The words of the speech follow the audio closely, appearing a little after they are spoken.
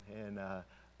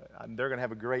and they're going to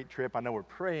have a great trip. I know we're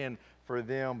praying for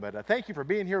them, but thank you for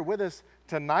being here with us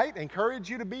tonight. Encourage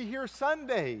you to be here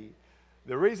Sunday.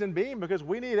 The reason being because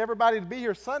we need everybody to be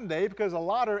here Sunday because a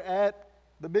lot are at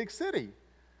the big city.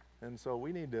 And so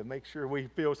we need to make sure we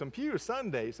fill some pews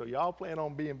Sunday. So y'all plan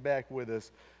on being back with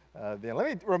us then. Let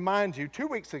me remind you, 2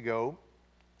 weeks ago,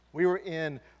 we were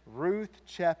in Ruth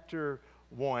chapter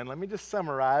 1. Let me just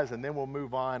summarize, and then we'll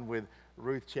move on with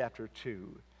Ruth chapter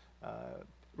 2.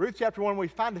 Ruth chapter 1, we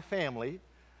find a family.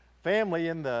 Family,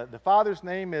 and the father's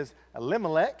name is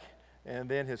Elimelech, and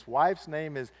then his wife's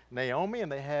name is Naomi,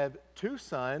 and they have 2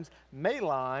 sons,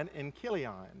 Mahlon and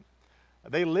Chilion.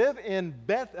 They live in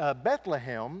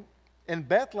Bethlehem, and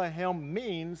Bethlehem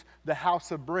means the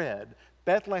house of bread.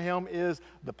 Bethlehem is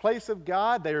the place of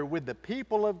God. They are with the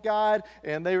people of God,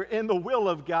 and they are in the will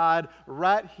of God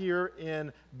right here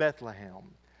in Bethlehem.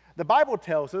 The Bible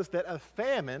tells us that a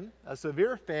famine, a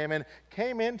severe famine,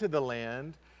 came into the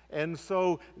land, and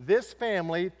so this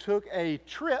family took a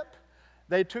trip.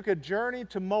 They took a journey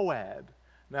to Moab.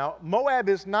 Now, Moab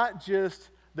is not just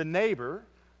the neighbor.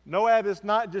 Moab is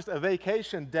not just a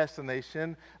vacation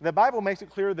destination. The Bible makes it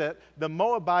clear that the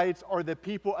Moabites are the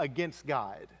people against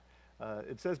God.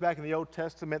 It says back in the Old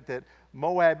Testament that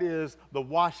Moab is the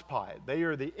washpot. They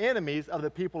are the enemies of the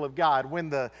people of God. When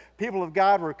the people of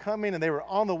God were coming and they were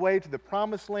on the way to the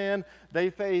promised land,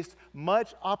 they faced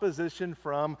much opposition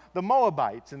from the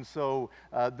Moabites. And so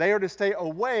they are to stay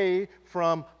away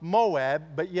from Moab,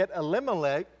 but yet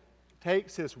Elimelech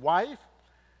takes his wife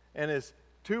and his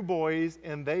 2 boys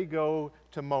and they go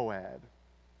to Moab.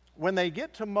 When they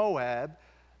get to Moab,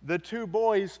 the 2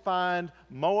 boys find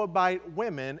Moabite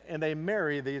women, and they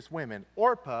marry these women,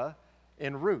 Orpah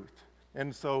and Ruth.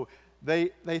 And so they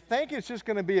think it's just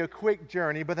going to be a quick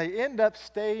journey, but they end up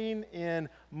staying in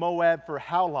Moab for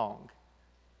how long?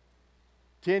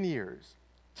 10 years.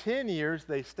 10 years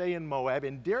they stay in Moab,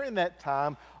 and during that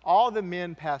time, all the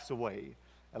men pass away.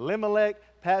 Elimelech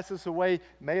passes away,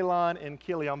 Mahlon and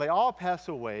Chilion, they all pass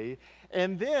away.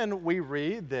 And then we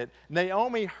read that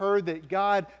Naomi heard that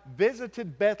God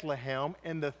visited Bethlehem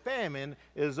and the famine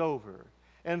is over.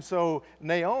 And so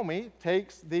Naomi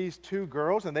takes these 2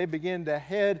 girls and they begin to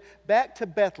head back to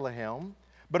Bethlehem.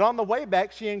 But on the way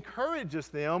back, she encourages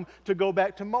them to go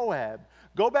back to Moab.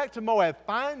 Go back to Moab.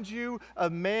 Find you a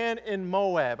man in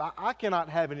Moab. I cannot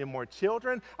have any more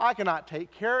children. I cannot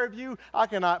take care of you. I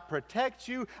cannot protect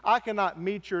you. I cannot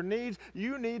meet your needs.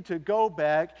 You need to go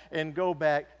back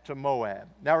to Moab.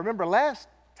 Now remember, last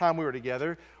time we were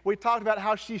together, we talked about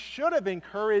how she should have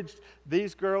encouraged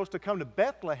these girls to come to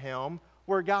Bethlehem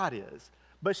where God is.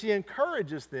 But she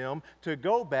encourages them to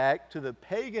go back to the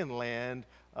pagan land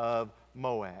of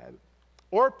Moab.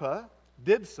 Orpah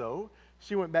did so.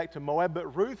 She went back to Moab,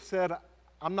 but Ruth said,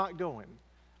 I'm not going.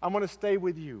 I'm going to stay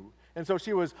with you. And so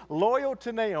she was loyal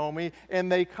to Naomi,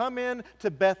 and they come in to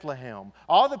Bethlehem.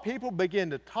 All the people begin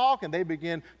to talk, and they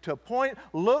begin to point,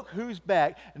 look who's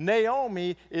back.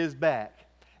 Naomi is back.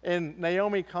 And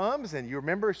Naomi comes, and you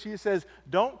remember she says,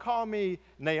 don't call me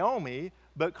Naomi,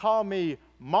 but call me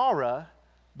Mara,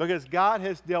 because God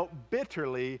has dealt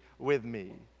bitterly with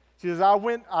me. She says,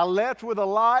 I left with a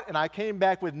lot and I came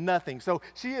back with nothing. So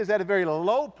she is at a very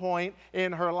low point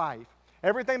in her life.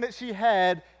 Everything that she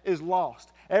had is lost.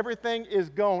 Everything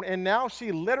is gone. And now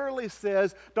she literally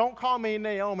says, don't call me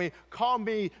Naomi, call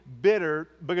me bitter,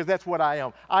 because that's what I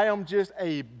am. I am just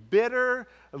a bitter,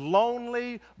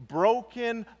 lonely,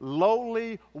 broken,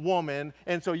 lowly woman.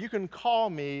 And so you can call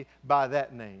me by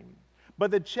that name. But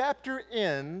the chapter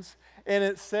ends and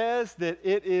it says that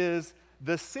it is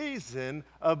the season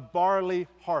of barley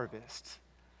harvest.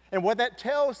 And what that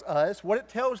tells us, what it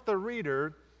tells the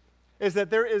reader, is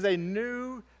that there is a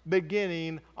new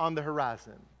beginning on the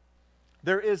horizon.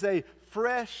 There is a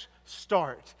fresh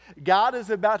start. God is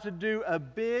about to do a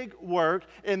big work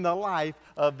in the life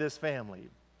of this family.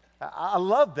 I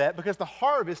love that because the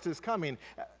harvest is coming.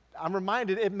 I'm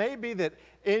reminded it may be that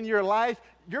in your life,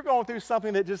 you're going through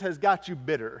something that just has got you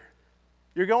bitter.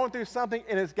 You're going through something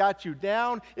and it's got you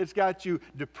down, it's got you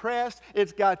depressed,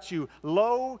 it's got you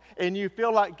low, and you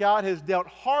feel like God has dealt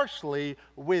harshly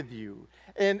with you.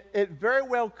 And it very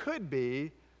well could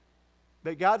be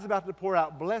that God's about to pour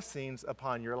out blessings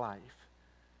upon your life.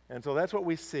 And so that's what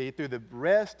we see through the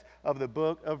rest of the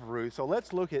book of Ruth. So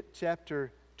let's look at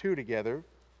chapter 2 together.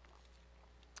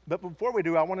 But before we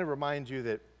do, I want to remind you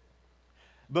that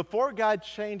before God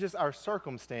changes our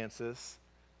circumstances,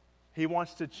 He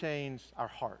wants to change our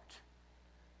heart.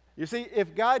 You see,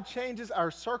 if God changes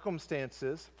our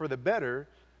circumstances for the better,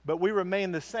 but we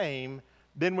remain the same,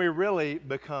 then we really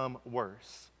become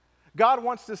worse. God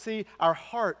wants to see our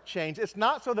heart change. It's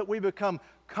not so that we become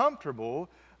comfortable,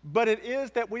 but it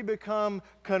is that we become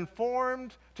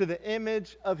conformed to the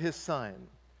image of his Son.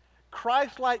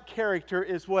 Christ-like character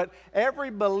is what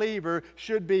every believer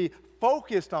should be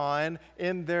focused on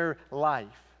in their life,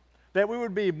 that we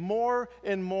would be more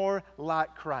and more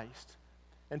like Christ.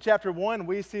 In chapter 1,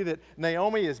 we see that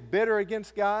Naomi is bitter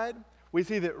against God. We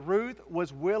see that Ruth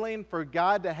was willing for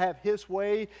God to have his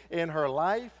way in her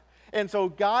life. And so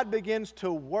God begins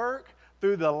to work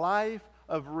through the life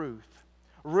of Ruth.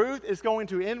 Ruth is going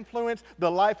to influence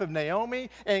the life of Naomi,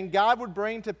 and God would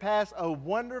bring to pass a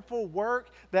wonderful work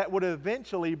that would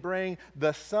eventually bring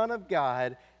the Son of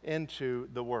God into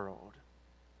the world.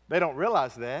 They don't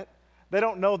realize that. They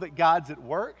don't know that God's at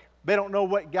work. They don't know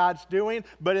what God's doing,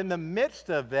 but in the midst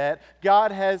of that,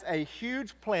 God has a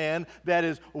huge plan that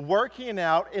is working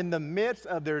out in the midst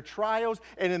of their trials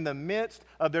and in the midst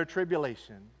of their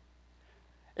tribulation.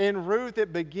 In Ruth,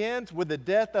 it begins with the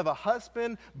death of a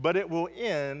husband, but it will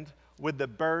end with the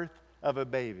birth of a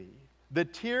baby. The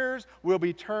tears will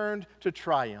be turned to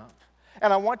triumph.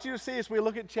 And I want you to see, as we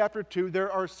look at chapter 2,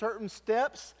 there are certain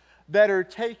steps that are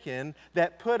taken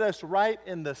that put us right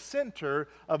in the center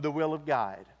of the will of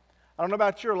God. I don't know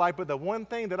about your life, but the one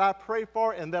thing that I pray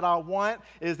for and that I want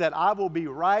is that I will be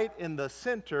right in the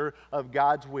center of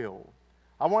God's will.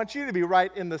 I want you to be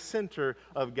right in the center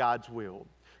of God's will.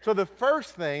 So the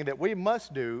first thing that we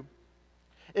must do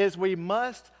is we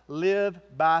must live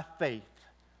by faith.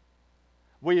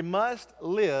 We must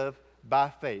live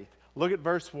by faith. Look at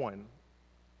verse 1.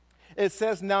 It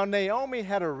says, "Now Naomi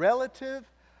had a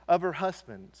relative of her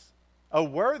husband's, a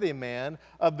worthy man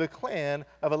of the clan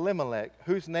of Elimelech,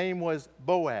 whose name was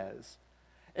Boaz.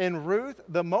 And Ruth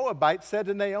the Moabite said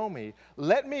to Naomi,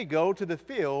 'Let me go to the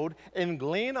field and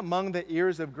glean among the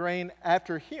ears of grain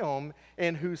after him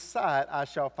in whose sight I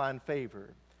shall find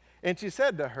favor.' And she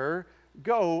said to her,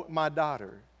 'Go, my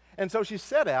daughter.' And so she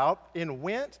set out and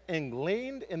went and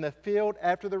gleaned in the field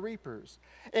after the reapers.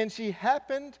 And she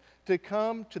happened to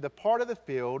come to the part of the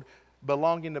field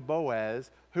belonging to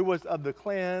Boaz, who was of the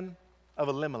clan of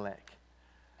Elimelech."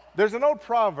 There's an old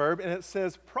proverb, and it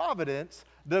says, "Providence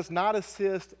does not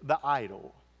assist the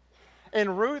idle."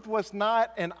 And Ruth was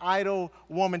not an idle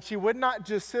woman. She would not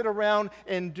just sit around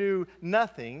and do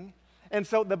nothing. And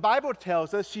so the Bible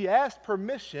tells us she asked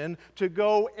permission to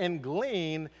go and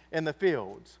glean in the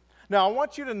fields. Now, I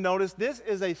want you to notice this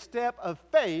is a step of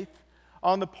faith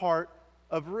on the part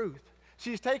of Ruth.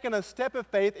 She's taken a step of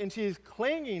faith and she's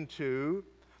clinging to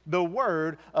the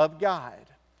Word of God.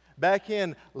 Back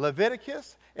in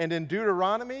Leviticus and in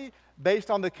Deuteronomy,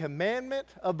 based on the commandment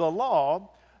of the law,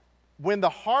 when the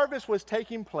harvest was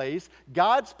taking place,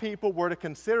 God's people were to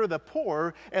consider the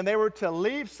poor and they were to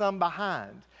leave some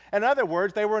behind. In other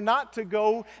words, they were not to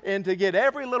go and to get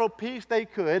every little piece they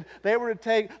could. They were to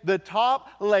take the top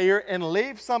layer and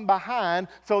leave some behind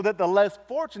so that the less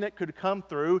fortunate could come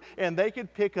through and they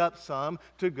could pick up some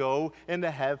to go and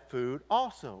to have food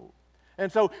also. And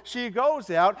so she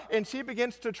goes out and she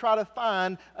begins to try to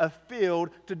find a field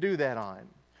to do that on.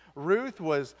 Ruth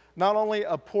was not only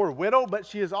a poor widow, but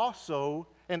she is also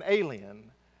an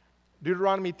alien.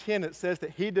 Deuteronomy 10, it says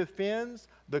that he defends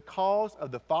the cause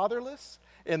of the fatherless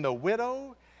and the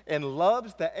widow and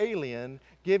loves the alien,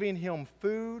 giving him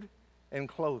food and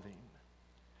clothing.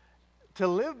 To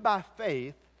live by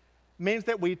faith means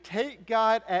that we take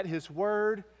God at his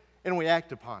word and we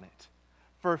act upon it.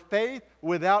 For faith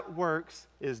without works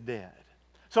is dead.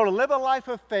 So to live a life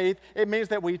of faith, it means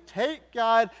that we take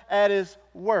God at his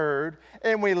word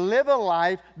and we live a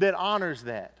life that honors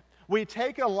that. We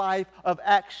take a life of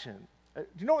action. Do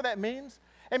you know what that means?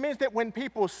 It means that when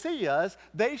people see us,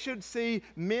 they should see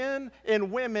men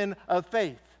and women of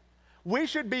faith. We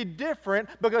should be different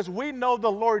because we know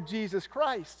the Lord Jesus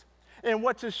Christ. And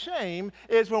what's a shame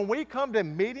is when we come to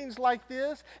meetings like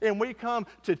this, and we come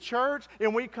to church,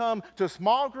 and we come to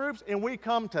small groups, and we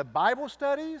come to Bible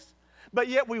studies, but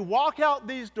yet we walk out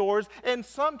these doors, and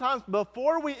sometimes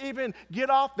before we even get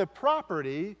off the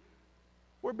property,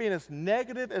 we're being as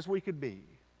negative as we could be.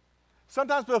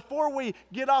 Sometimes before we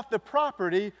get off the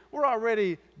property, we're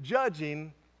already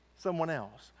judging someone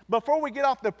else. Before we get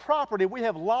off the property, we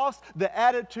have lost the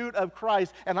attitude of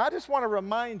Christ. And I just want to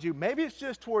remind you, maybe it's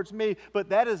just towards me, but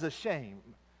that is a shame.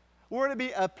 We're to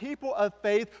be a people of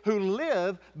faith who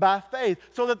live by faith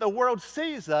so that the world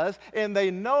sees us and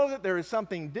they know that there is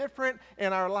something different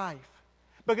in our life.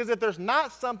 Because if there's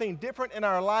not something different in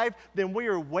our life, then we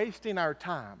are wasting our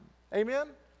time. Amen?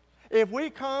 If we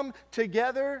come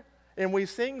together and we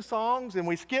sing songs and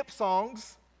we skip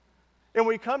songs, and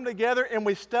we come together and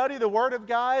we study the Word of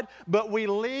God, but we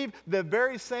leave the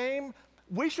very same,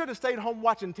 we should have stayed home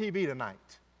watching TV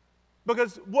tonight.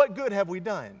 Because what good have we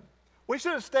done? We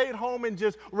should have stayed home and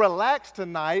just relaxed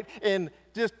tonight and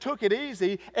just took it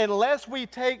easy unless we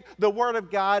take the Word of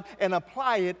God and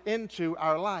apply it into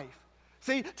our life.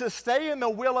 See, to stay in the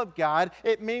will of God,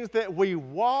 it means that we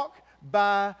walk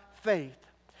by faith.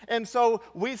 And so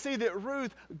we see that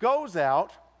Ruth goes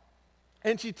out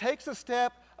and she takes a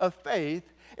step of faith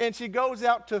and she goes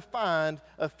out to find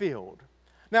a field.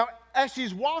 Now, as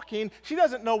she's walking, she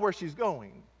doesn't know where she's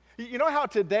going. You know how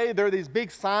today there are these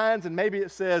big signs and maybe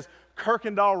it says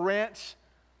Kuykendall Ranch?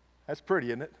 That's pretty,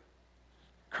 isn't it?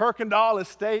 Kuykendall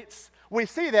Estates. We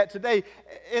see that today.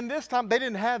 In this time, they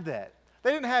didn't have that.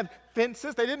 They didn't have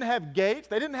fences. They didn't have gates.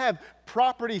 They didn't have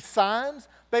property signs.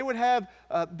 They would have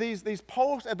these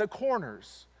posts at the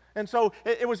corners. And so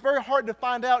it was very hard to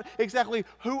find out exactly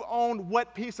who owned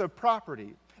what piece of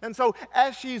property. And so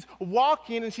as she's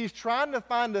walking and she's trying to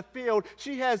find a field,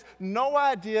 she has no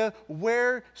idea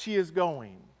where she is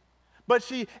going. But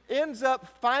she ends up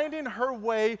finding her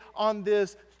way on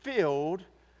this field.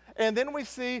 And then we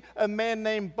see a man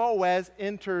named Boaz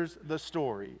enters the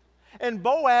story. And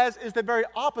Boaz is the very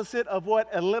opposite of what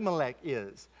Elimelech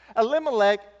is.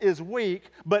 Elimelech is weak,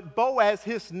 but Boaz,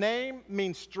 his name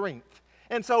means strength.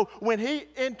 And so when he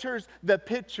enters the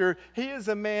picture, he is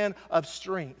a man of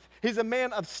strength. He's a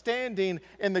man of standing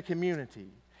in the community.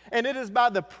 And it is by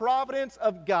the providence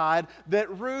of God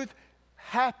that Ruth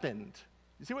happened.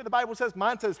 You see what the Bible says?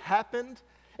 Mine says happened.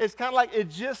 It's kind of like it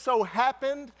just so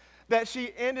happened that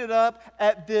she ended up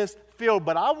at this field.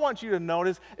 But I want you to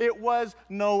notice it was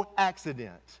no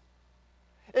accident.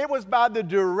 It was by the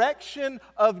direction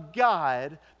of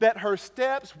God that her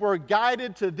steps were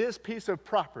guided to this piece of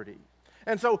property.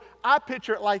 And so I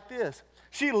picture it like this.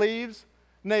 She leaves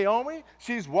Naomi,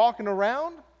 she's walking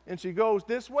around, and she goes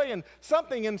this way, and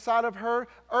something inside of her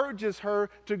urges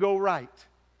her to go right.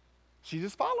 She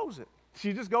just follows it.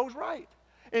 She just goes right.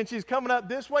 And she's coming up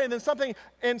this way, and then something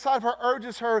inside of her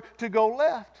urges her to go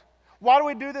left. Why do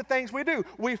we do the things we do?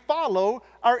 We follow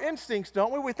our instincts,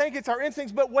 don't we? We think it's our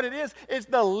instincts, but what it is, it's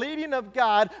the leading of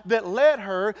God that led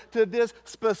her to this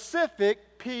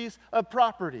specific piece of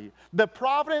property. The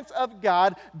providence of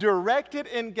God directed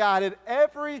and guided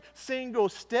every single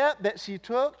step that she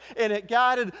took, and it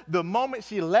guided the moment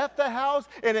she left the house,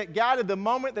 and it guided the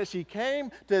moment that she came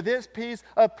to this piece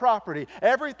of property.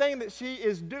 Everything that she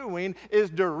is doing is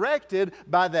directed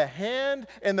by the hand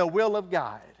and the will of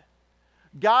God.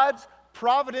 God's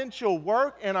providential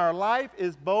work in our life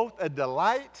is both a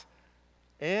delight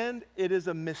and it is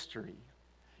a mystery.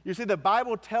 You see, the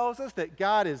Bible tells us that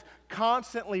God is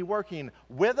constantly working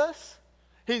with us,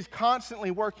 He's constantly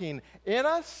working in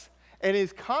us, and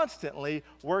He's constantly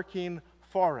working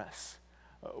for us.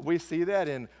 We see that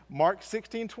in Mark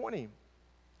 16:20.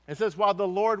 It says, while the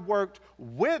Lord worked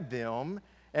with them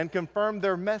and confirm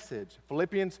their message.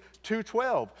 Philippians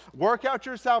 2:12. Work out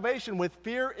your salvation with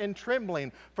fear and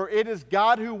trembling, for it is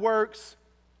God who works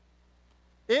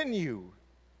in you,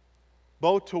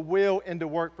 both to will and to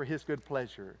work for His good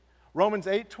pleasure. Romans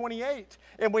 8:28.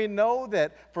 And we know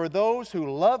that for those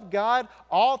who love God,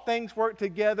 all things work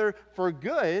together for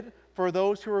good for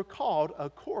those who are called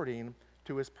according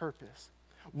to His purpose.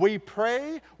 We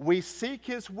pray, we seek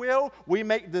His will, we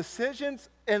make decisions,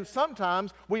 and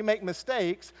sometimes we make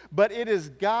mistakes, but it is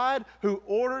God who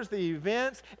orders the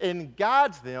events and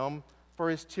guides them for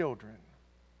His children.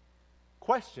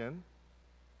 Question,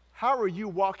 how are you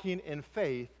walking in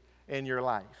faith in your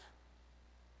life?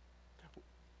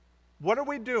 What are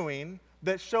we doing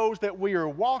that shows that we are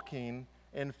walking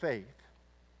in faith?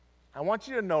 I want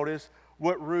you to notice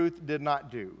what Ruth did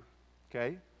not do,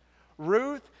 okay?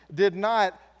 Ruth did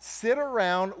not sit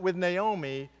around with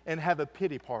Naomi and have a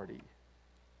pity party.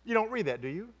 You don't read that, do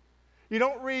you? You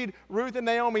don't read Ruth and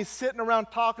Naomi sitting around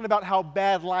talking about how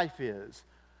bad life is.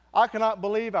 I cannot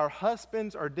believe our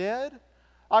husbands are dead.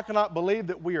 I cannot believe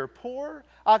that we are poor.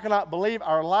 I cannot believe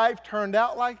our life turned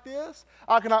out like this.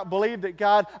 I cannot believe that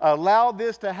God allowed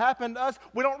this to happen to us.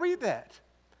 We don't read that.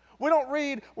 We don't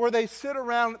read where they sit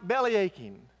around belly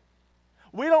aching.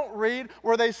 We don't read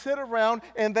where they sit around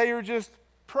and they are just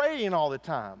praying all the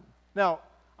time. Now,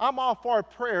 I'm all for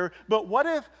prayer, but what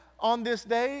if on this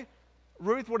day,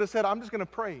 Ruth would have said, I'm just going to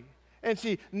pray. And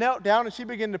she knelt down and she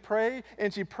began to pray,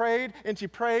 and she prayed, and she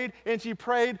prayed, and she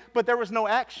prayed, but there was no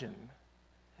action.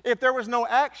 If there was no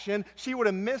action, she would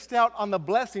have missed out on the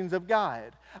blessings of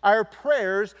God. Our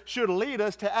prayers should lead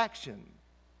us to action.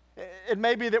 It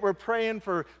may be that we're praying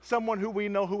for someone who we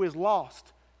know who is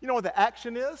lost. You know what the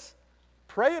action is?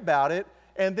 Pray about it,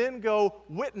 and then go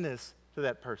witness to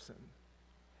that person.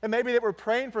 And maybe that we're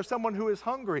praying for someone who is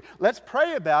hungry. Let's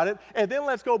pray about it, and then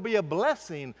let's go be a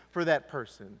blessing for that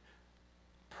person.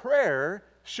 prayer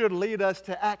should lead us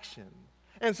to action.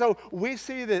 And so we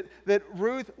see that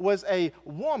Ruth was a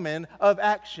woman of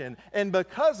action. And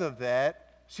because of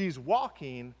that, she's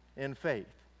walking in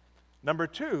faith. Number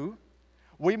 2,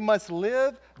 we must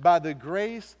live by the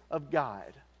grace of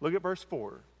God. Look at verse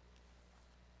 4.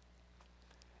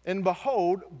 And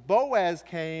behold, Boaz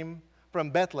came from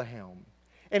Bethlehem.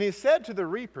 And he said to the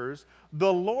reapers,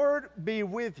 "The Lord be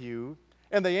with you."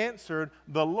 And they answered,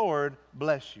 "The Lord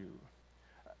bless you."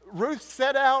 Ruth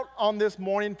set out on this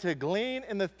morning to glean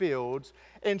in the fields,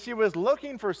 and she was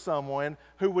looking for someone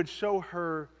who would show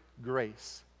her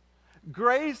grace.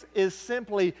 Grace is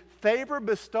simply favor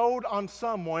bestowed on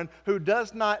someone who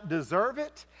does not deserve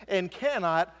it and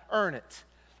cannot earn it.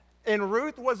 And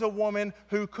Ruth was a woman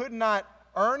who could not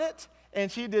earn it,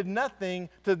 and she did nothing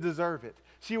to deserve it.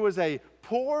 She was a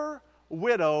poor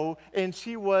widow, and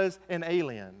she was an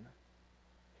alien.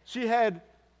 She had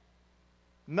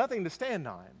nothing to stand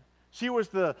on. She was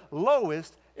the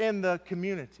lowest in the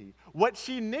community. What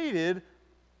she needed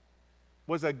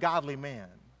was a godly man.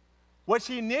 What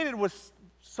she needed was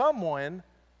someone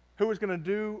who was going to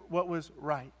do what was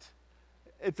right.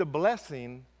 It's a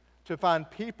blessing to find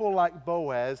people like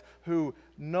Boaz who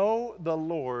know the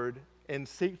Lord and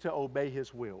seek to obey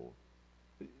his will.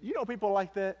 You know people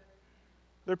like that?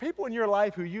 There are people in your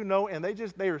life who you know and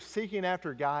they are seeking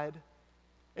after God.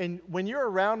 And when you're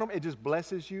around them, it just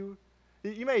blesses you.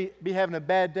 You may be having a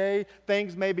bad day,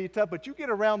 things may be tough, but you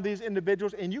get around these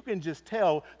individuals and you can just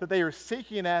tell that they are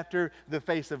seeking after the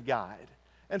face of God.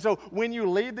 And so when you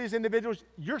lead these individuals,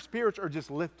 your spirits are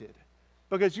just lifted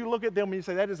because you look at them and you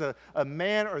say, that is a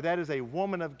man or that is a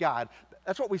woman of God.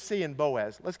 That's what we see in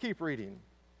Boaz. Let's keep reading.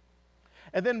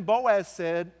 And then Boaz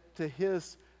said to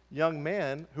his young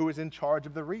man who was in charge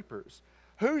of the reapers,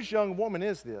 "Whose young woman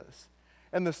is this?"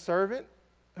 And the servant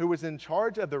who was in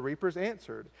charge of the reapers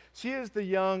answered, "She is the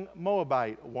young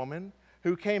Moabite woman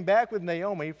who came back with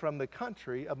Naomi from the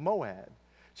country of Moab.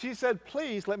 She said,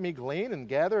 'Please let me glean and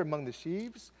gather among the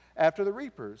sheaves after the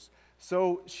reapers.'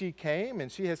 So she came, and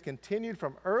she has continued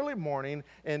from early morning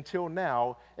until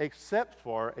now, except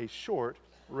for a short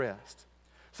rest."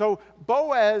 So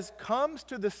Boaz comes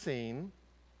to the scene.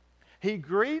 He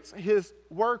greets his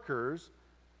workers,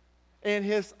 and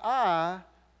his eye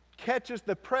catches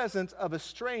the presence of a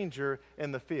stranger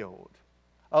in the field.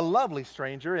 A lovely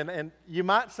stranger, and you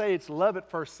might say it's love at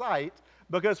first sight,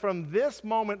 because from this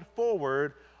moment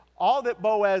forward, all that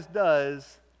Boaz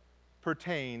does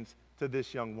pertains to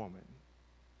this young woman.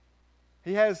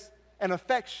 He has an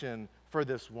affection for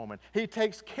this woman. He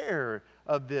takes care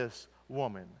of this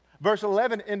woman. Verse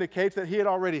 11 indicates that he had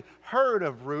already heard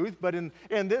of Ruth, but in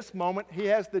this moment, he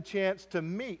has the chance to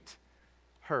meet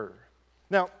her.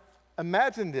 Now,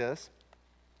 imagine this.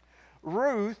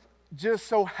 Ruth just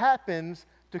so happens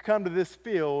to come to this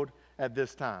field at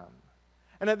this time.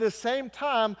 And at the same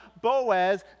time,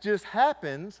 Boaz just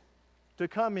happens to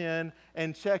come in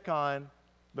and check on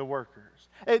the workers.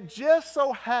 It just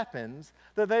so happens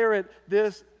that they are at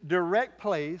this direct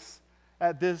place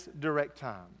at this direct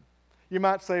time. You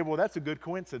might say, well, that's a good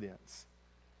coincidence.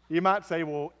 You might say,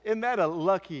 well, isn't that a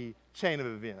lucky chain of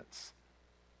events?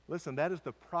 Listen, that is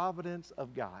the providence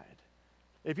of God.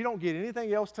 If you don't get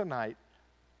anything else tonight,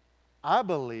 I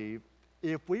believe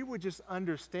if we would just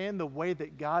understand the way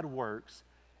that God works,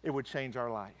 it would change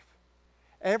our life.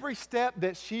 Every step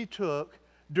that she took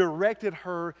directed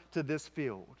her to this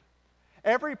field.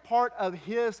 Every part of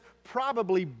his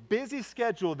probably busy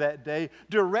schedule that day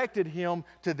directed him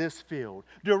to this field,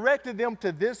 directed them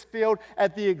to this field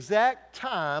at the exact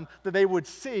time that they would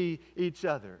see each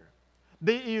other.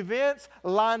 The events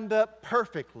lined up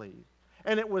perfectly.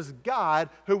 And it was God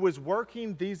who was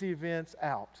working these events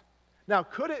out. Now,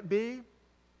 could it be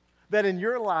that in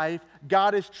your life,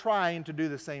 God is trying to do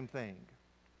the same thing?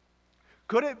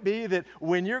 Could it be that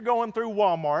when you're going through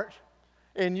Walmart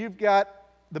and you've got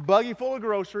the buggy full of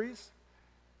groceries,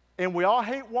 and we all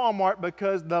hate Walmart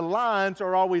because the lines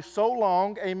are always so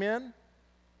long, amen?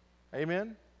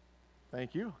 Amen?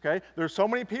 Thank you. Okay. There's so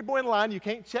many people in line, you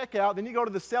can't check out. Then you go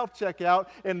to the self-checkout,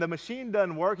 and the machine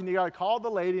doesn't work, and you got to call the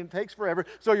lady, and it takes forever.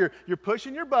 So you're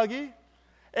pushing your buggy,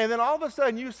 and then all of a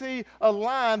sudden you see a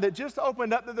line that just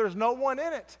opened up that there's no one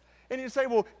in it. And you say,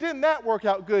 well, didn't that work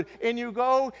out good? And you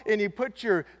go and you put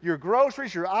your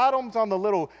groceries, your items on the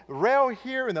little rail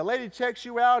here, and the lady checks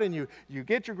you out, and you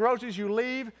get your groceries, you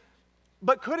leave.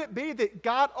 But could it be that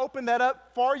God opened that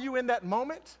up for you in that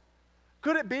moment?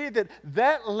 Could it be that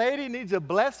that lady needs a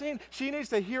blessing? She needs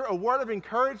to hear a word of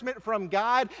encouragement from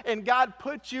God, and God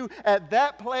put you at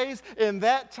that place in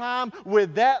that time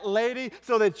with that lady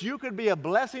so that you could be a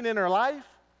blessing in her life?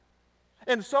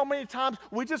 And so many times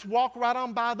we just walk right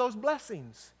on by those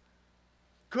blessings.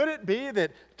 Could it be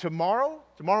that tomorrow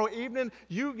evening,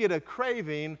 you get a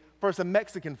craving for some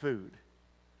Mexican food?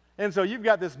 And so you've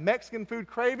got this Mexican food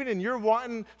craving and you're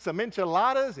wanting some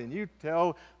enchiladas, and you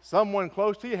tell someone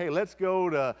close to you, hey, let's go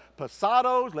to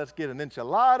Posados, let's get an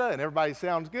enchilada, and everybody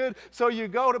sounds good. So you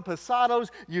go to Posados,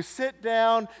 you sit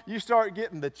down, you start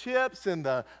getting the chips and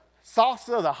the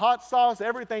salsa, the hot sauce,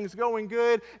 everything's going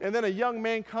good, and then a young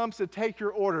man comes to take your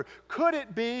order. Could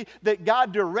it be that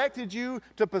God directed you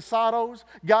to Posados?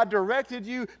 God directed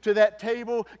you to that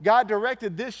table? God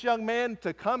directed this young man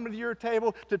to come to your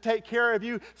table to take care of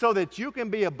you so that you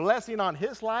can be a blessing on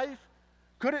his life?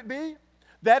 Could it be?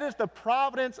 That is the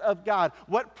providence of God.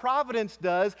 What providence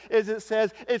does is it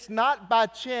says, it's not by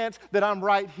chance that I'm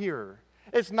right here.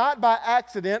 It's not by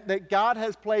accident that God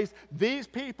has placed these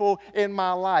people in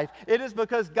my life. It is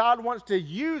because God wants to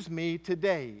use me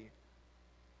today.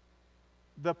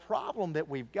 The problem that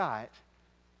we've got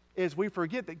is we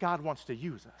forget that God wants to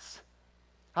use us.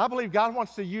 I believe God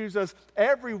wants to use us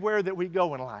everywhere that we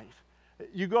go in life.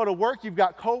 You go to work, you've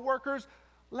got coworkers,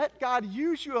 let God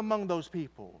use you among those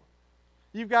people.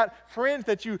 You've got friends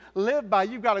that you live by.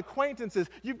 You've got acquaintances.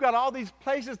 You've got all these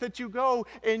places that you go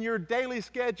in your daily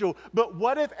schedule. But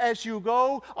what if as you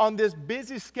go on this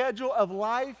busy schedule of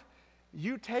life,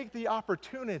 you take the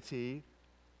opportunity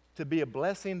to be a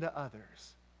blessing to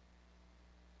others?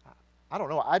 I don't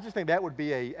know. I just think that would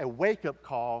be a wake-up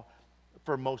call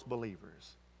for most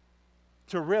believers.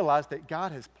 To realize that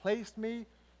God has placed me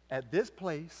at this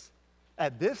place,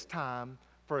 at this time,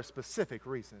 for a specific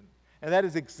reason. And that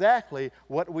is exactly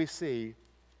what we see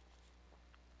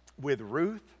with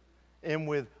Ruth and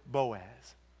with Boaz.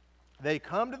 They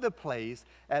come to the place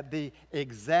at the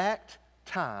exact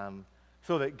time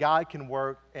so that God can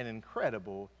work an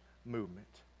incredible movement.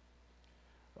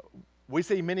 We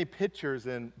see many pictures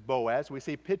in Boaz. We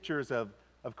see pictures of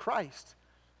Christ.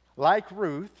 Like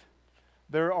Ruth,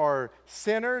 there are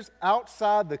sinners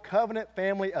outside the covenant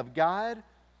family of God,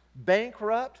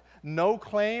 bankrupt, no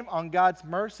claim on God's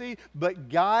mercy, but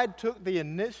God took the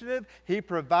initiative. He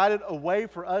provided a way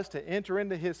for us to enter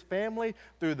into His family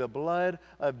through the blood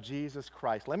of Jesus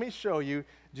Christ. Let me show you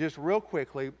just real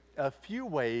quickly a few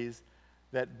ways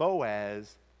that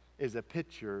Boaz is a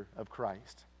picture of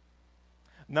Christ.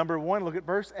 Number one, look at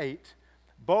verse 8.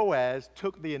 Boaz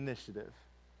took the initiative.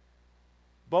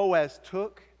 Boaz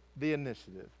took the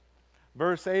initiative.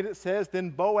 Verse 8, it says, "Then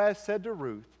Boaz said to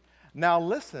Ruth, 'Now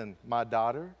listen, my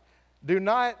daughter, do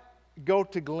not go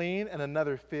to glean in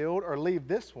another field or leave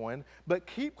this one, but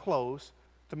keep close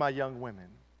to my young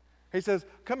women.'" He says,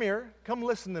 "Come here, come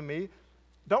listen to me.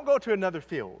 Don't go to another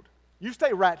field. You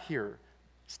stay right here.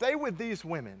 Stay with these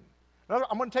women.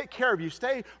 I'm going to take care of you.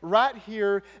 Stay right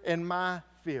here in my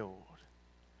field."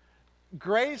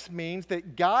 Grace means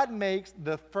that God makes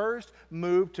the first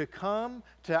move to come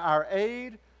to our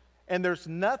aid, and there's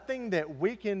nothing that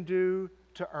we can do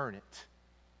to earn it.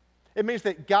 It means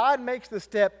that God makes the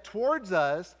step towards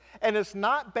us, and it's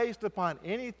not based upon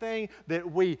anything that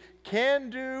we can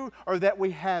do or that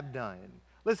we have done.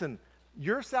 Listen,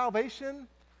 your salvation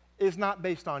is not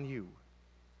based on you.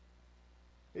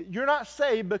 You're not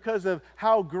saved because of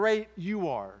how great you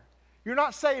are. You're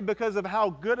not saved because of how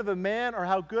good of a man or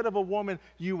how good of a woman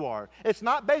you are. It's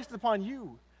not based upon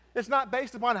you. It's not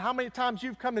based upon how many times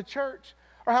you've come to church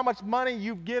or how much money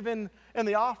you've given in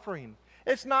the offering.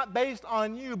 It's not based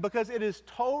on you because it is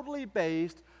totally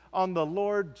based on the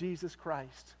Lord Jesus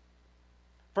Christ.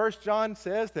 1 John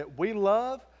says that we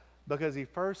love because He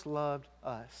first loved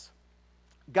us.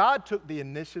 God took the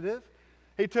initiative.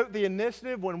 He took the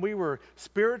initiative when we were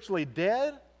spiritually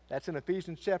dead. That's in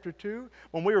Ephesians chapter 2.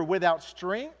 When we were without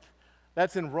strength.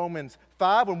 That's in Romans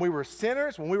 5. When we were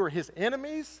sinners, when we were His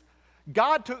enemies.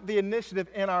 God took the initiative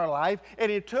in our life,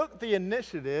 and He took the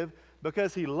initiative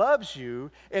because He loves you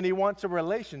and He wants a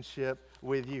relationship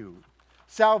with you.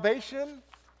 Salvation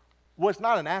was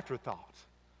not an afterthought.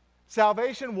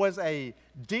 Salvation was a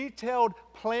detailed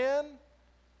plan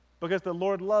because the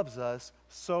Lord loves us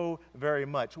so very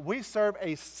much. We serve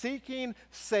a seeking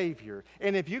Savior.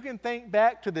 And if you can think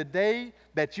back to the day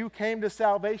that you came to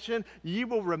salvation, you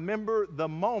will remember the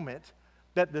moment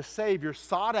that the Savior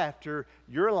sought after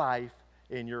your life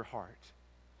and your heart.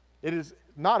 It is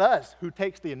not us who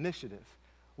takes the initiative.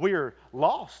 We are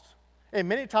lost. And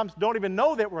many times don't even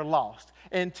know that we're lost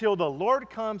until the Lord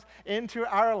comes into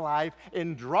our life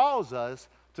and draws us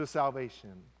to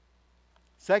salvation.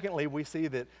 Secondly, we see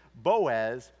that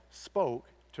Boaz spoke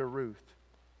to Ruth.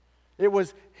 It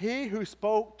was he who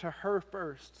spoke to her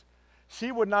first.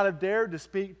 She would not have dared to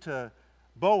speak to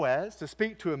Boaz, to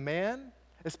speak to a man,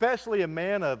 especially a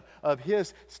man of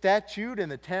his statute in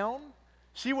the town.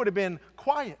 She would have been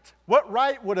quiet. What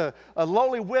right would a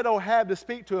lowly widow have to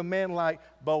speak to a man like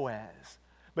Boaz?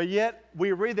 But yet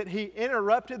we read that he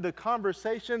interrupted the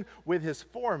conversation with his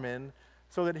foreman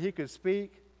so that he could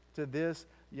speak to this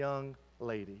young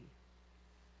lady.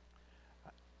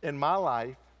 In my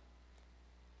life,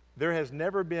 there has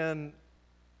never been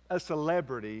a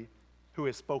celebrity who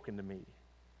has spoken to me.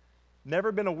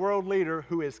 Never been a world leader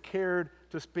who has cared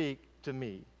to speak to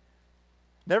me.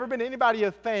 Never been anybody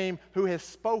of fame who has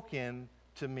spoken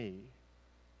to me.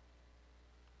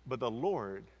 But the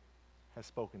Lord has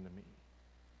spoken to me.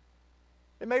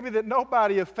 It may be that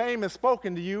nobody of fame has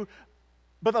spoken to you,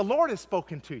 but the Lord has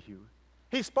spoken to you.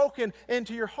 He's spoken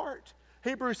into your heart.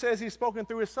 Hebrews says He's spoken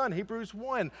through His Son. Hebrews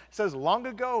 1 says, long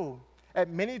ago, at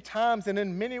many times and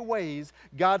in many ways,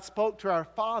 God spoke to our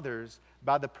fathers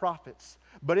by the prophets.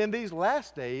 But in these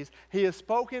last days, He has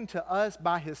spoken to us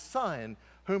by His Son,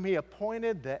 whom He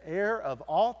appointed the heir of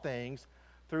all things,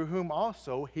 through whom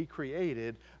also He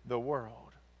created the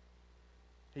world.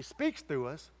 He speaks through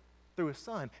us through His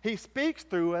Son. He speaks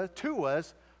to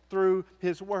us through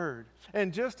His Word.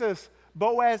 And just as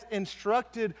Boaz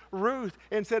instructed Ruth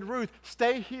and said, Ruth,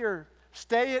 stay here.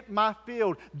 Stay at my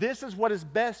field. This is what is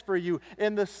best for you.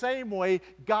 In the same way,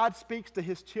 God speaks to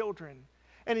His children.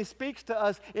 And He speaks to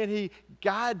us and He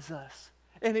guides us.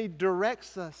 And He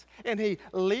directs us. And He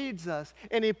leads us.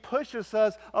 And He pushes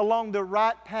us along the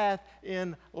right path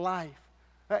in life.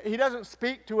 He doesn't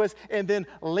speak to us and then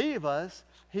leave us.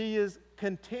 He is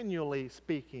continually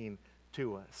speaking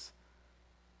to us.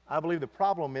 I believe the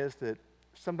problem is that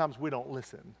sometimes we don't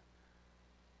listen.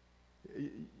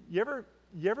 You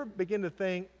ever begin to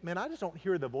think, man, I just don't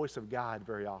hear the voice of God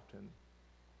very often?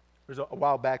 There's a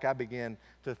while back I began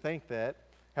to think that,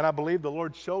 and I believe the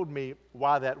Lord showed me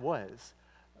why that was.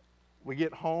 We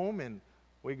get home and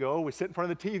we sit in front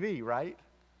of the TV, right?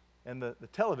 And the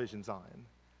television's on.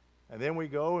 And then we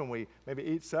go and we maybe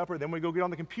eat supper, then we go get on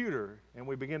the computer and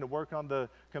we begin to work on the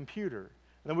computer.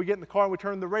 And then we get in the car and we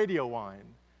turn the radio on.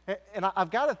 And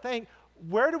I've got to think,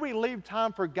 where do we leave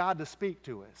time for God to speak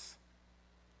to us?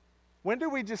 When do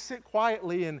we just sit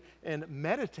quietly and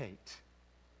meditate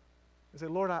and say,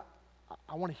 Lord, I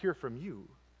want to hear from you?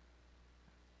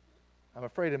 I'm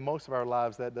afraid in most of our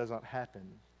lives that doesn't happen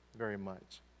very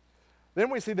much. Then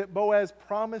we see that Boaz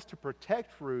promised to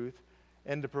protect Ruth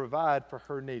and to provide for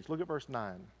her needs. Look at verse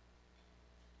 9. It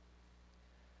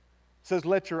says,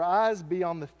 let your eyes be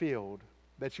on the field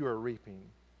that you are reaping,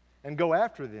 and go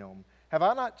after them. Have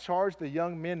I not charged the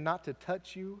young men not to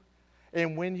touch you?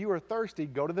 And when you are thirsty,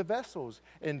 go to the vessels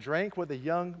and drink what the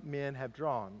young men have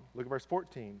drawn. Look at verse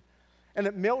 14. And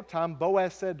at mealtime,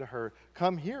 Boaz said to her,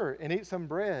 come here and eat some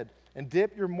bread and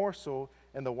dip your morsel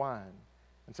in the wine.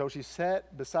 And so she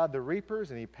sat beside the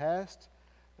reapers, and he passed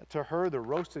to her the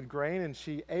roasted grain, and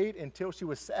she ate until she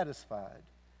was satisfied.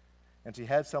 And she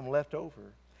had some left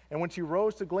over. And when she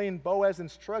rose to glean, Boaz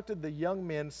instructed the young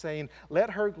men, saying, let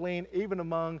her glean even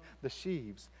among the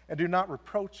sheaves, and do not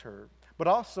reproach her, but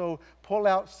also pull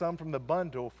out some from the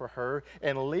bundle for her,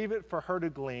 and leave it for her to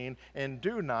glean, and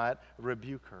do not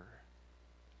rebuke her.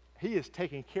 He is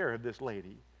taking care of this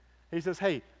lady. He says,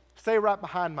 hey, stay right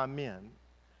behind my men.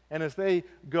 And as they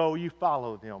go, you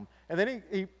follow them. And then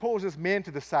he pulls his men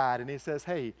to the side, and he says,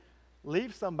 hey,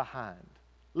 leave some behind.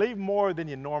 Leave more than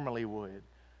you normally would.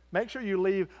 Make sure you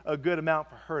leave a good amount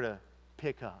for her to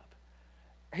pick up.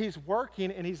 He's working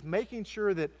and he's making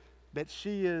sure that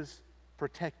she is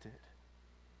protected.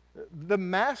 The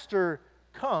master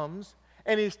comes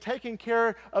and he's taking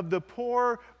care of the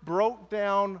poor, broke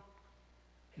down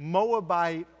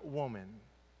Moabite woman.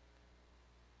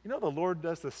 You know, the Lord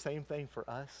does the same thing for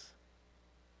us.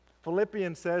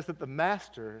 Philippians says that the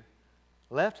master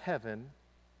left heaven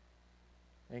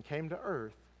and came to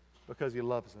earth because he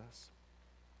loves us.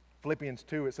 Philippians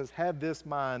 2, it says, have this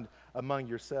mind among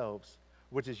yourselves,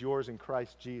 which is yours in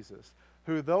Christ Jesus,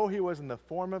 who though he was in the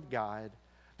form of God,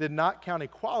 did not count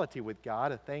equality with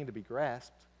God a thing to be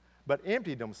grasped, but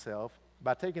emptied himself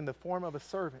by taking the form of a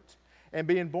servant. And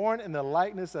being born in the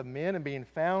likeness of men and being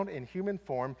found in human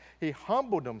form, he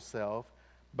humbled himself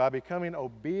by becoming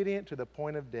obedient to the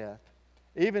point of death,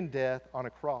 even death on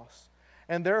a cross.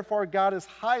 And therefore God has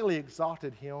highly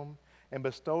exalted him and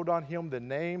bestowed on him the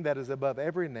name that is above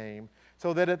every name,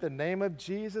 so that at the name of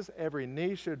Jesus every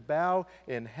knee should bow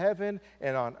in heaven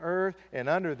and on earth and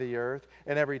under the earth,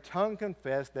 and every tongue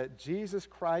confess that Jesus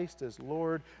Christ is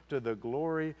Lord, to the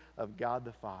glory of God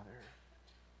the Father.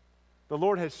 The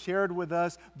Lord has shared with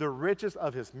us the riches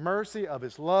of His mercy, of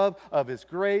His love, of His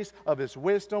grace, of His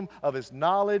wisdom, of His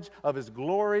knowledge, of His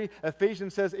glory.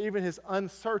 Ephesians says even His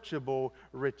unsearchable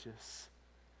riches.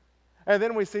 And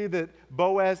then we see that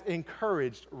Boaz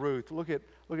encouraged Ruth. Look at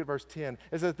verse 10.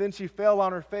 It says, then she fell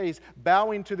on her face,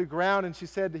 bowing to the ground, and she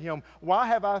said to him, why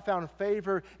have I found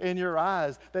favor in your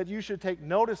eyes, that you should take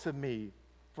notice of me?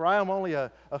 For I am only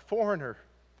a foreigner.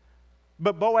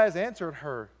 But Boaz answered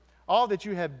her, all that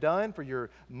you have done for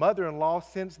your mother-in-law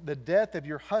since the death of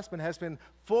your husband has been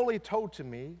fully told to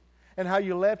me, and how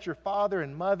you left your father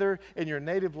and mother in your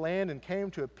native land and came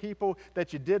to a people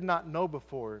that you did not know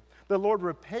before. The Lord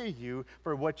repay you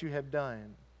for what you have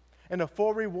done. And a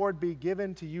full reward be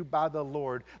given to you by the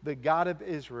Lord, the God of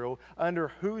Israel,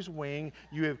 under whose wing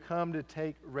you have come to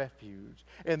take refuge.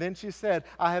 And then she said,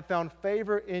 I have found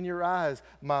favor in your eyes,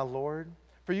 my Lord,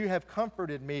 for you have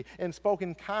comforted me and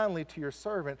spoken kindly to your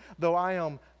servant, though I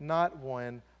am not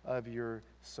one of your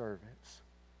servants.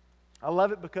 I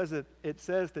love it because it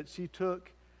says that she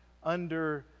took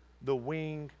under the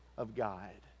wing of God.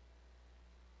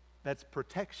 That's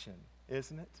protection,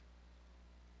 isn't it?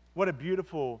 What a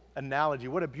beautiful analogy.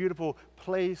 What a beautiful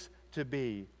place to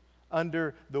be,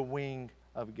 under the wing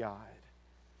of God.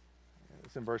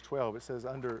 It's in verse 12. It says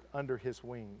under His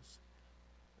wings.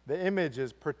 The image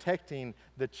is protecting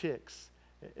the chicks.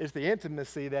 It's the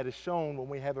intimacy that is shown when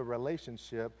we have a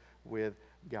relationship with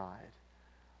God.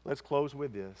 Let's close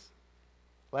with this.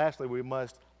 Lastly, we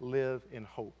must live in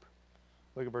hope.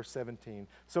 Look at verse 17.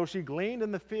 So she gleaned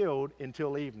in the field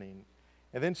until evening,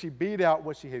 and then she beat out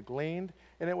what she had gleaned,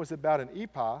 and it was about an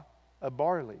ephah of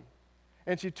barley.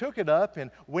 And she took it up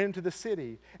and went into the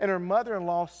city, and her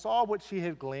mother-in-law saw what she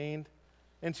had gleaned,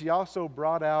 and she also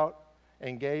brought out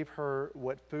and gave her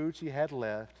what food she had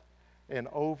left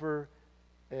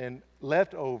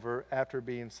left over after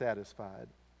being satisfied.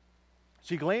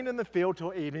 She gleaned in the field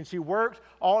till evening. She worked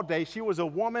all day. She was a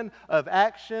woman of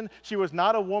action. She was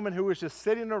not a woman who was just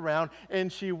sitting around.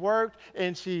 And she worked,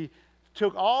 and she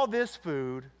took all this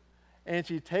food, and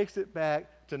she takes it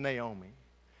back to Naomi.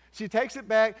 She takes it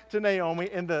back to Naomi,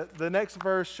 and the next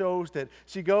verse shows that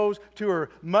she goes to her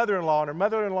mother-in-law, and her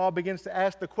mother-in-law begins to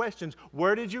ask the questions,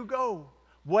 where did you go?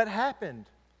 What happened?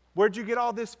 Where'd you get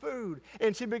all this food?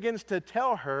 And she begins to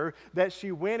tell her that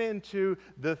she went into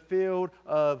the field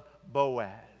of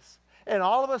Boaz. And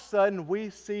all of a sudden, we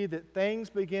see that things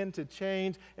begin to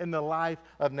change in the life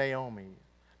of Naomi.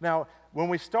 Now, when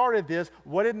we started this,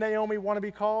 what did Naomi want to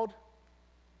be called?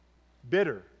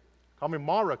 Bitter. Call me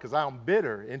Mara because I am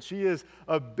bitter. And she is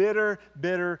a bitter,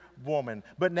 bitter woman.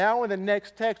 But now in the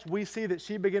next text, we see that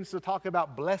she begins to talk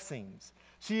about blessings.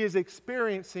 She is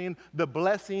experiencing the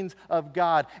blessings of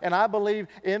God. And I believe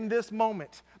in this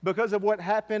moment, because of what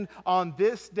happened on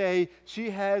this day,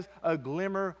 she has a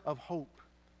glimmer of hope.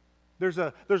 There's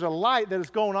a light that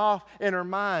is going off in her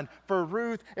mind for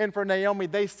Ruth and for Naomi.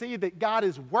 They see that God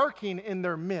is working in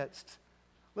their midst.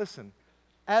 Listen,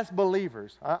 as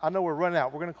believers, I know we're running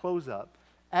out. We're going to close up.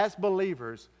 As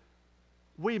believers,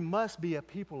 we must be a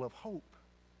people of hope,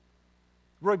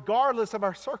 regardless of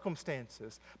our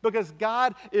circumstances, because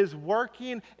God is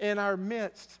working in our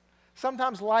midst.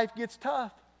 Sometimes life gets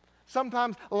tough.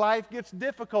 Sometimes life gets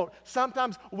difficult.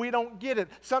 Sometimes we don't get it.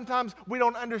 Sometimes we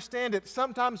don't understand it.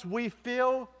 Sometimes we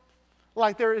feel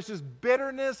like there is just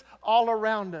bitterness all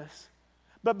around us.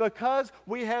 But because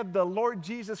we have the Lord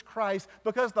Jesus Christ,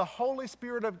 because the Holy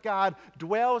Spirit of God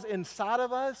dwells inside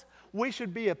of us, we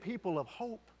should be a people of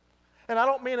hope. And I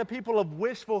don't mean a people of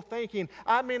wishful thinking.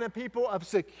 I mean a people of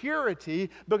security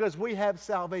because we have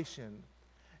salvation.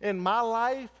 In my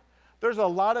life, there's a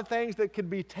lot of things that could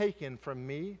be taken from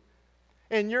me.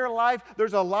 In your life,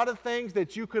 there's a lot of things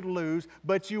that you could lose,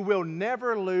 but you will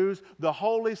never lose the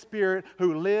Holy Spirit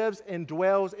who lives and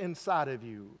dwells inside of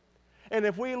you. And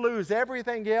if we lose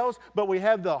everything else, but we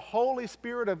have the Holy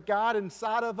Spirit of God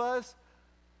inside of us,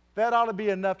 that ought to be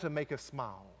enough to make us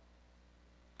smile.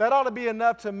 That ought to be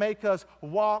enough to make us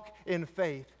walk in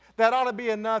faith. That ought to be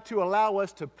enough to allow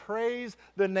us to praise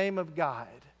the name of God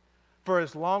for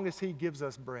as long as He gives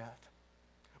us breath.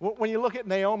 When you look at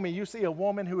Naomi, you see a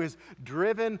woman who is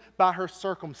driven by her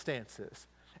circumstances.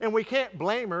 And we can't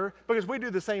blame her because we do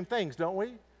the same things, don't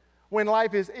we? When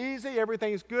life is easy,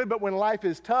 everything's good, but when life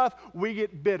is tough, we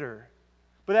get bitter.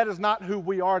 But that is not who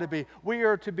we are to be. We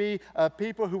are to be a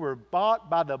people who were bought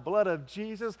by the blood of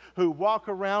Jesus, who walk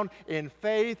around in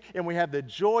faith, and we have the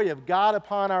joy of God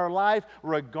upon our life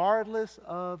regardless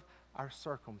of our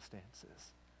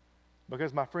circumstances.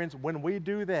 Because, my friends, when we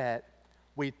do that,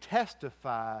 we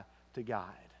testify to God.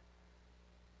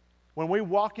 When we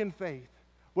walk in faith,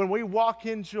 when we walk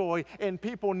in joy and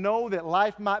people know that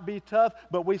life might be tough,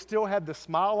 but we still have the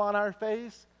smile on our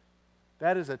face,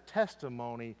 that is a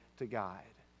testimony to God.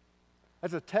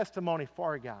 That's a testimony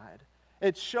for God.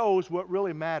 It shows what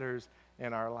really matters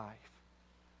in our life.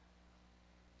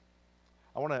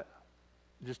 I want to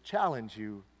just challenge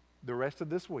you the rest of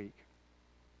this week.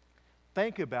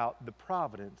 Think about the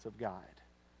providence of God.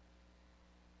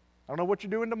 I don't know what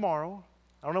you're doing tomorrow.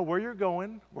 I don't know where you're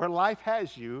going, where life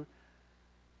has you,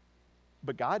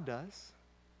 but God does.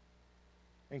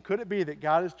 And could it be that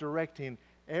God is directing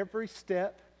every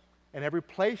step and every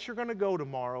place you're going to go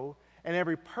tomorrow and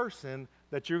every person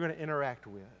that you're going to interact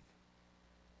with?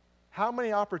 How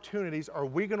many opportunities are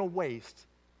we going to waste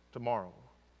tomorrow?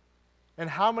 And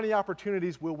how many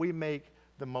opportunities will we make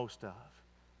the most of?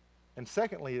 And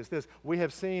secondly is this: we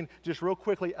have seen, just real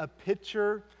quickly, a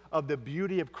picture of the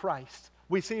beauty of Christ.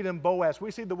 We see it in Boaz.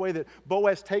 We see the way that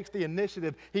Boaz takes the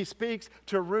initiative. He speaks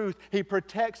to Ruth. He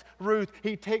protects Ruth.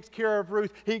 He takes care of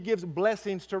Ruth. He gives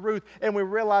blessings to Ruth. And we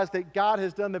realize that God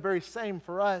has done the very same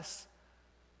for us.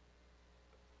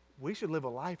 We should live a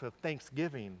life of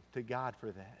thanksgiving to God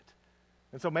for that.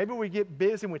 And so maybe we get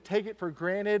busy and we take it for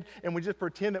granted and we just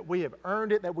pretend that we have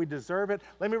earned it, that we deserve it.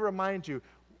 Let me remind you,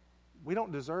 we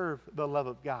don't deserve the love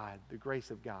of God, the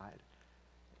grace of God.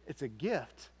 It's a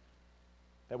gift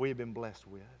that we have been blessed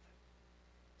with.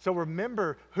 So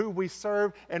remember who we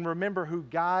serve and remember who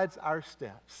guides our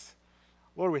steps.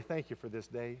 Lord, we thank you for this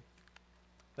day.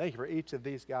 Thank you for each of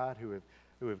these, God, who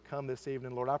have come this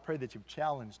evening. Lord, I pray that you've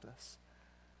challenged us.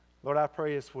 Lord, I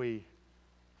pray as we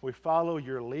follow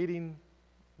your leading,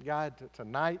 God,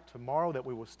 tonight, tomorrow, that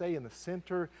we will stay in the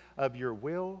center of your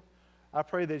will. I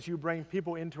pray that as you bring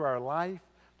people into our life,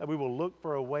 that we will look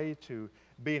for a way to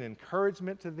be an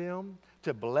encouragement to them,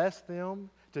 to bless them,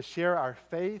 to share our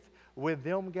faith with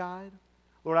them, God.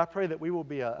 Lord, I pray that we will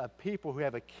be a people who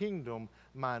have a kingdom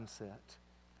mindset.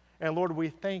 And Lord, we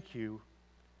thank you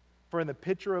for in the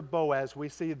picture of Boaz, we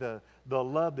see the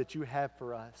love that you have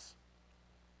for us.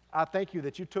 I thank you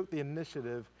that you took the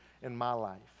initiative in my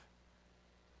life.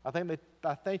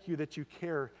 I thank you that you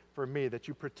care for me, that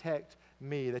you protect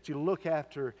me, that you look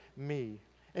after me.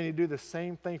 And you do the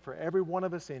same thing for every one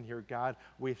of us in here, God.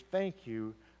 We thank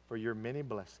you for your many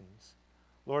blessings.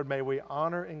 Lord, may we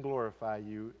honor and glorify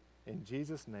you. In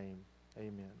Jesus' name,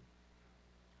 amen.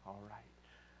 All right.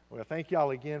 Well, thank you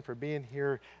all again for being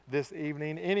here this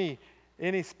evening.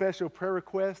 Any special prayer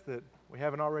requests that we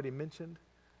haven't already mentioned?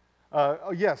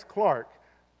 Yes, Clark.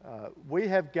 We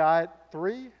have got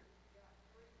 3.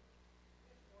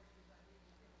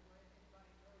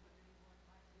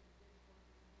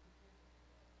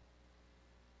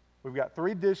 We've got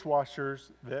 3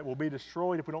 dishwashers that will be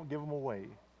destroyed if we don't give them away.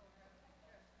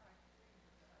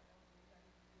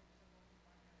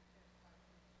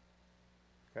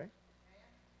 Okay?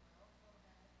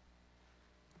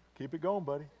 Keep it going,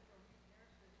 buddy.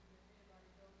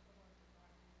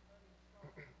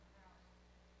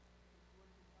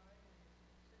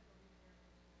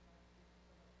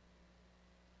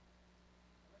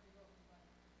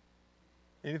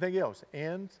 Anything else?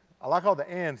 And I like all the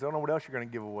ands. I don't know what else you're going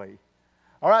to give away.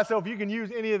 All right, so if you can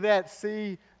use any of that,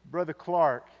 see Brother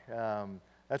Clark.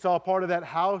 That's all part of that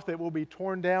house that will be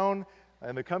torn down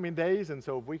in the coming days. And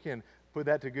so if we can put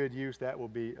that to good use, that will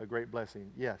be a great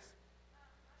blessing. Yes.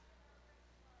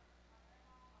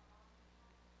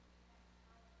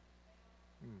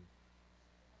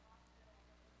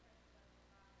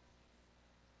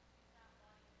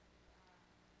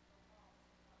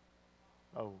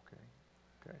 Oh, okay.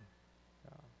 Okay.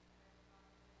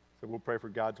 So we'll pray for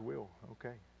God's will.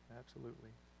 Okay. Absolutely.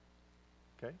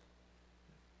 Okay.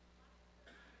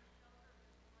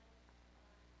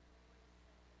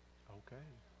 Okay.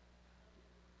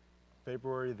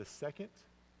 February the 2nd?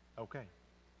 Okay.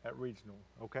 At Regional.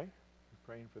 Okay. We're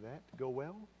praying for that to go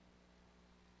well.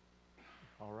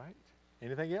 All right.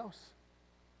 Anything else?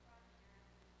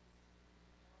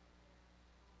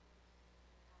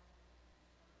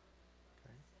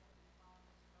 Okay.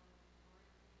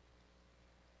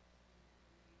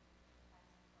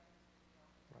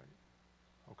 Right.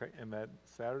 Okay. And that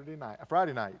Friday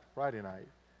night.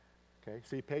 Okay.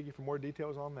 See Peggy for more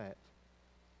details on that.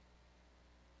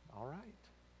 All right.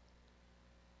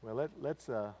 Well, let's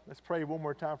pray one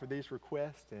more time for these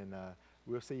requests, and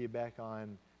we'll see you back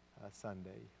on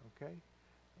Sunday. Okay.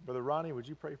 Brother Ronnie, would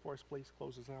you pray for us, please?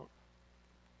 Close us out.